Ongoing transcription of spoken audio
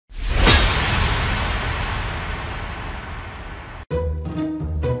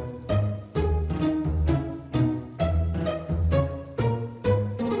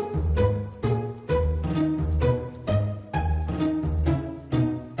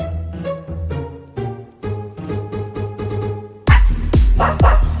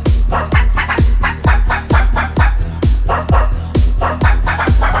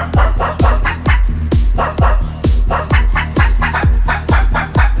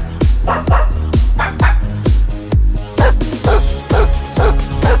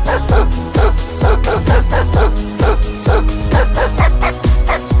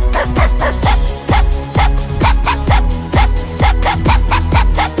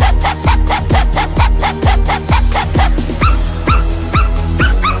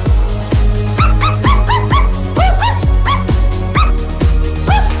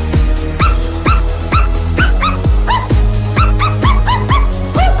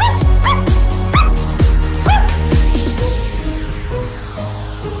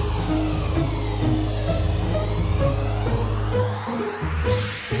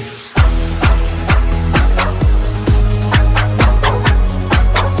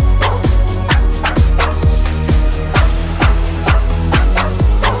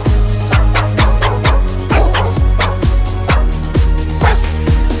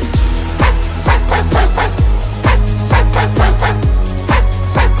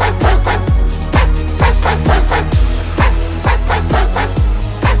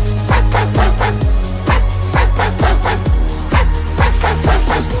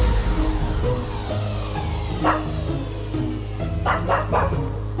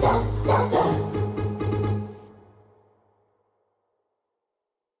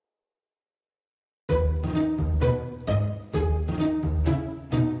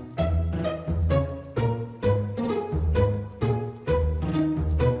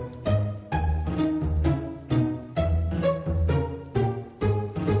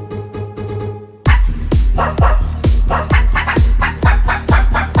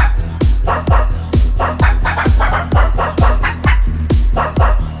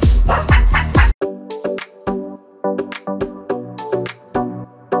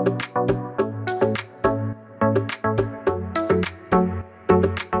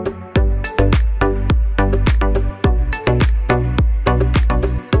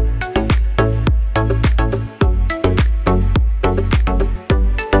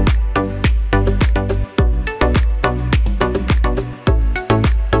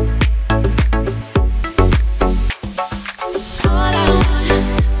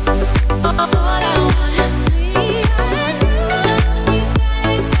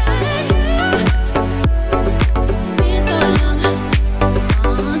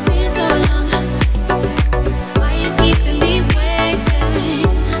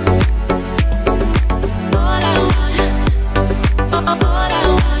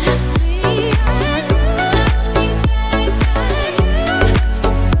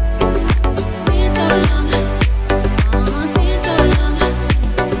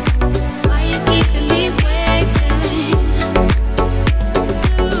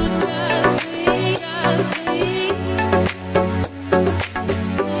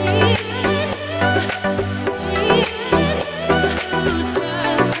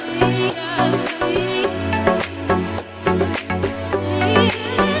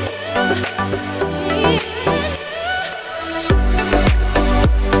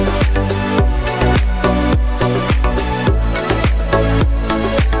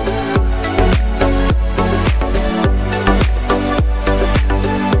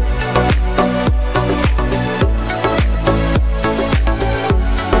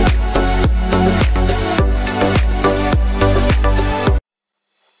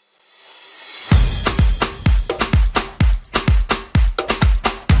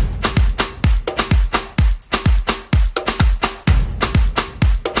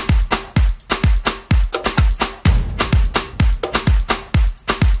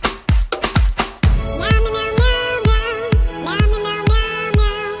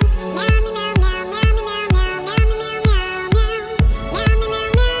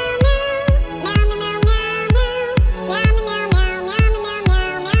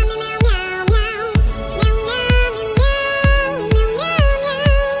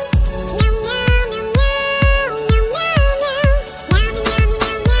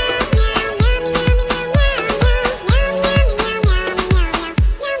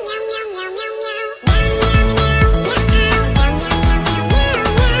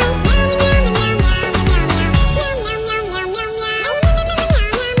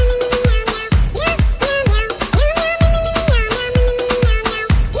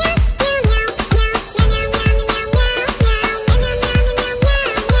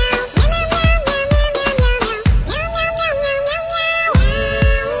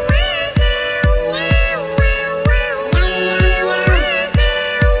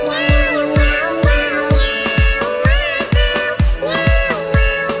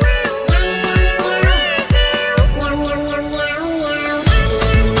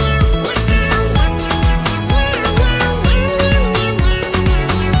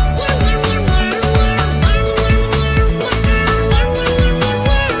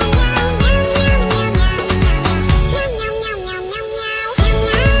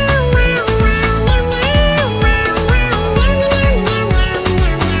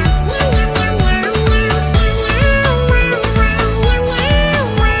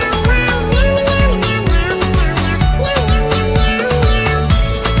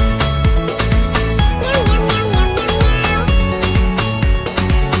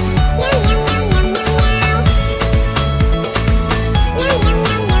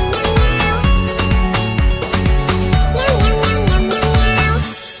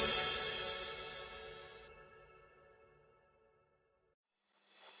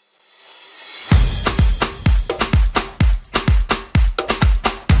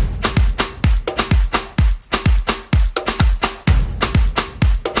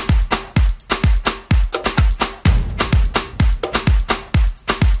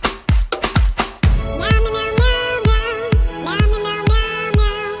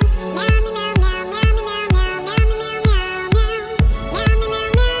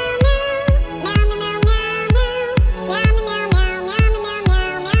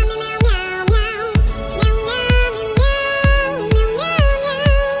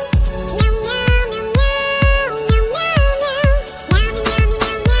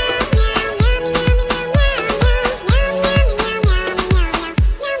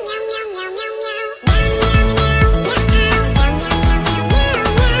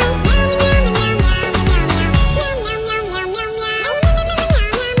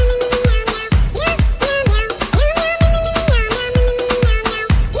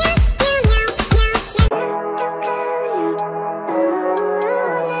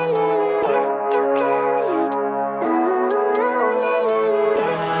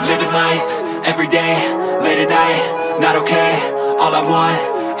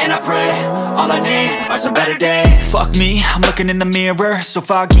and I pray, all I need are some better days. Fuck me, I'm looking in the mirror, so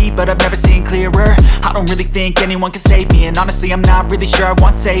foggy, but I've never seen clearer. I don't really think anyone can save me, and honestly I'm not really sure I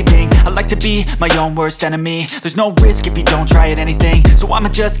want saving. I like to be my own worst enemy. There's no risk if you don't try at anything, so I'ma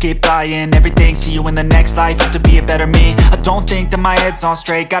just keep buying everything. See you in the next life, have to be a better me. I don't think that my head's on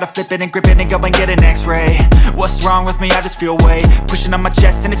straight, gotta flip it and grip it and go and get an x-ray. What's wrong with me? I just feel weight pushing on my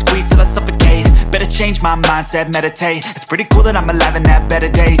chest and it squeezes till I suffocate. Better change my mindset, meditate. It's pretty cool that I'm alive and have better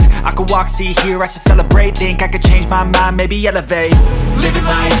days. I could walk, see, hear, I should celebrate. Think I could change my mind, maybe elevate. Living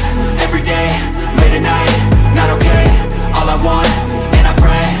life, everyday, late at night, not okay. All I want